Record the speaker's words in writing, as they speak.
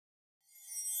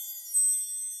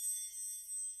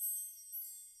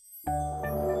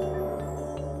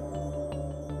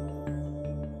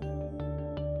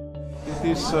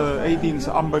this 18th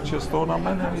Amber Chess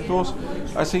tournament, and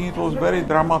I think it was very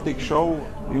dramatic show.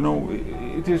 You know,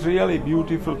 it is really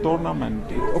beautiful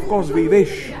tournament. Of course, we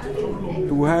wish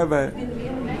to have a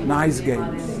nice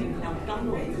games,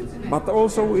 but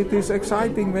also it is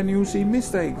exciting when you see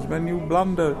mistakes, when you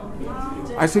blunder.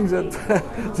 I think that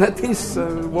that is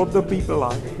what the people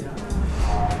like.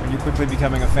 Are you quickly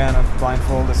becoming a fan of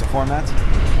blindfold as a format?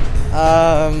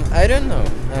 I don't know.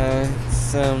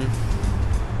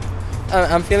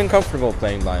 I'm feeling comfortable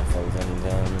playing blindfold,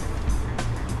 and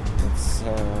it's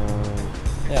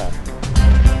yeah.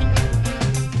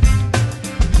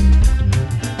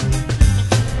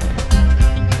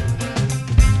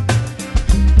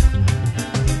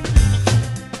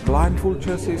 Blindfold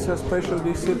chess is a special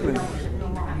discipline.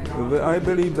 I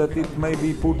believe that it may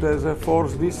be put as a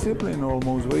fourth discipline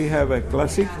almost. We have a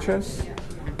classic chess.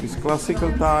 This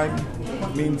classical time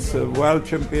means world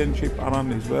championship,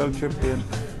 Anand is world champion.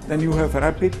 Then you have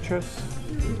rapid chess,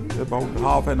 about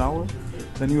half an hour.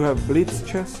 Then you have blitz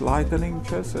chess, lightning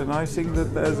chess, and I think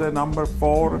that as a number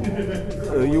 4,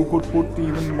 you could put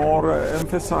even more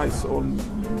emphasis on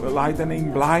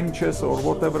lightning, blind chess, or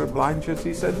whatever. Blind chess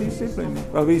is a discipline.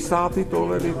 Well, we started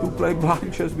already to play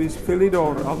blind chess with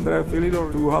Philidor, Andrea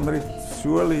Philidor, 200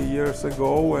 surely years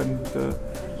ago, and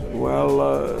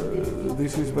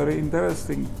this is very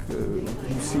interesting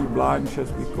to see blind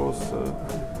chess because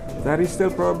there is still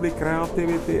probably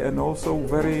creativity and also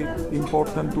very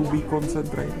important to be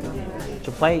concentrated.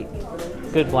 To play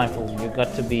good blindfold, you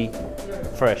got to be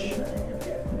fresh.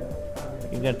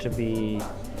 You got to be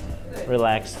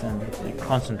relaxed and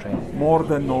concentrated. More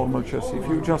than normal chess. If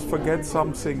you just forget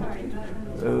something,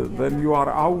 then you are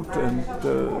out, and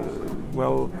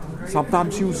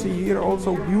sometimes you see here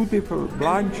also beautiful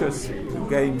blind chess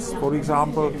games. For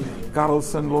example,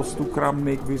 Carlsen lost to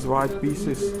Kramnik with white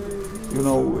pieces. You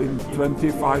know, in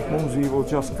 25 moves he will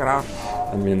just crash.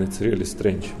 I mean, it's really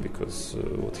strange because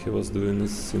what he was doing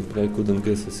is simply I couldn't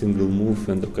guess a single move,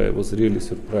 and okay, I was really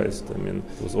surprised. I mean,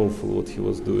 it was awful what he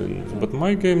was doing. But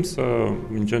my games are,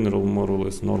 in general, more or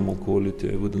less normal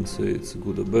quality. I wouldn't say it's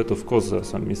good or bad. Of course, there are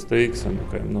some mistakes, and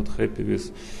okay, I'm not happy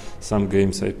with some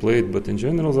games I played, but in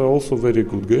general, they're also very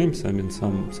good games. I mean,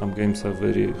 some games are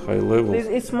very high level.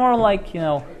 It's more like, you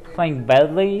know, playing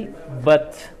badly,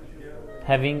 but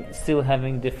still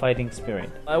having the fighting spirit.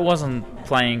 I wasn't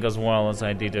playing as well as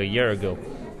I did a year ago,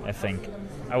 I think.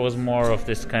 I was more of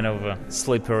this kind of a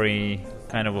slippery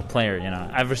kind of a player, you know.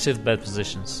 I've received bad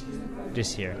positions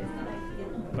this year,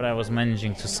 but I was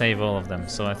managing to save all of them,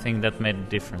 so I think that made a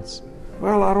difference.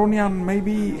 Well, Aronian,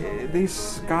 maybe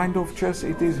this kind of chess,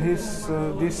 it is his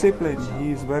discipline.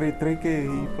 He is very tricky,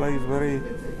 he plays very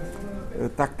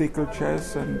tactical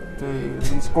chess, and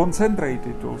he's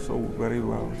concentrated also very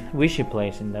well. Vishy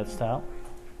plays in that style.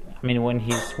 I mean, when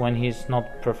he's not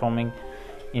performing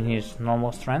in his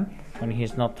normal strength, when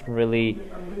he's not really,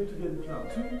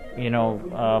 you know,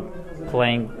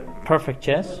 playing perfect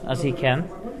chess as he can,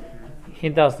 he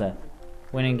does that.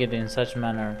 Winning it in such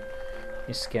manner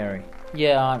is scary.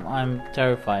 Yeah, I'm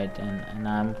terrified, and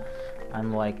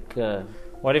I'm like,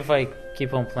 what if I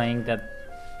keep on playing that?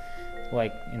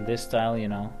 Like in this style, you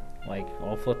know, like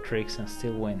awful tricks and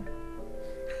still win.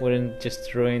 Wouldn't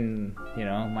just ruin, you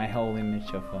know, my whole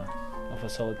image of a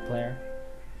solid player.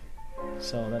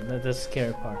 So that's the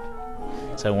scary part.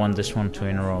 So I won this one 2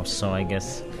 in a row, so I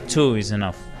guess 2 is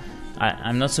enough.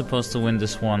 I'm not supposed to win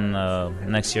this one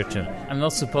next year too. I'm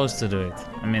not supposed to do it.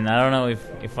 I mean, I don't know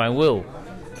if I will,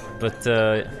 but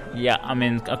yeah, I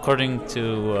mean, according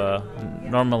to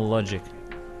normal logic,